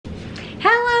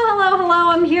Hello,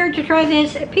 I'm here to try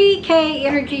this PK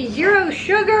Energy Zero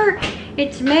Sugar.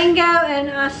 It's mango and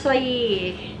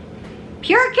acai.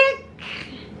 Pure Kick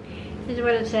is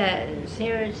what it says.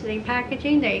 Here's the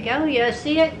packaging. There you go. You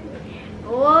see it?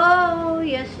 Whoa,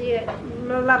 you see it.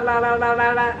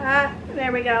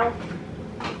 There we go.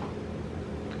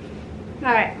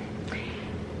 Alright.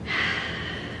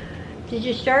 Did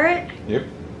you stir it? Yep.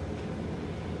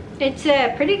 It's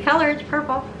a pretty color. It's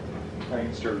purple. I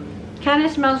ain't stirred. Kind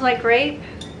of smells like grape.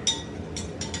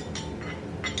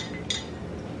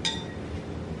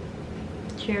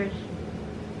 Cheers.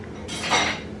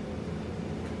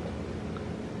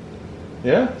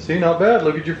 Yeah, see, not bad.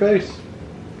 Look at your face.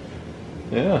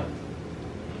 Yeah.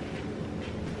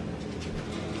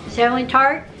 It's definitely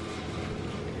tart.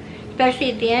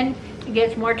 Especially at the end. It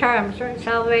gets more tart. I'm starting to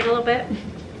salivate a little bit.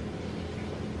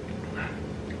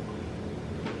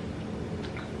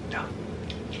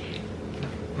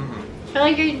 I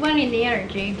like you're wanting the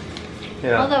energy.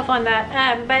 Yeah. Hold off on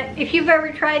that. But if you've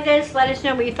ever tried this, let us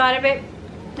know what you thought of it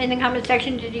in the comment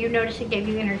section. Did you notice it gave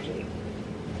you energy?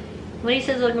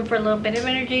 Lisa's looking for a little bit of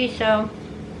energy, so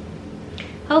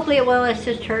hopefully it will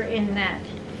assist her in that.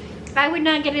 I would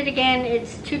not get it again.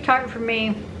 It's too tart for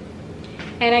me,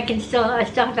 and I still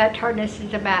have that tartness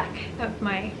at the back of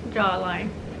my jawline.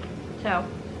 So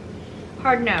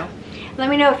hard no. Let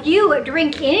me know if you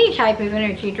drink any type of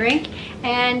energy drink,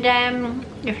 and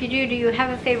if you do you have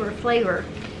a favorite flavor?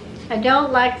 I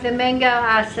don't like the mango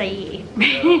acai.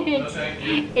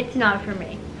 It's not for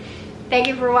me. Thank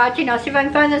you for watching. I'll see if I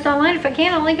can find this online. If I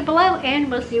can, I'll link it below, and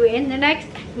we'll see you in the next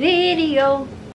video.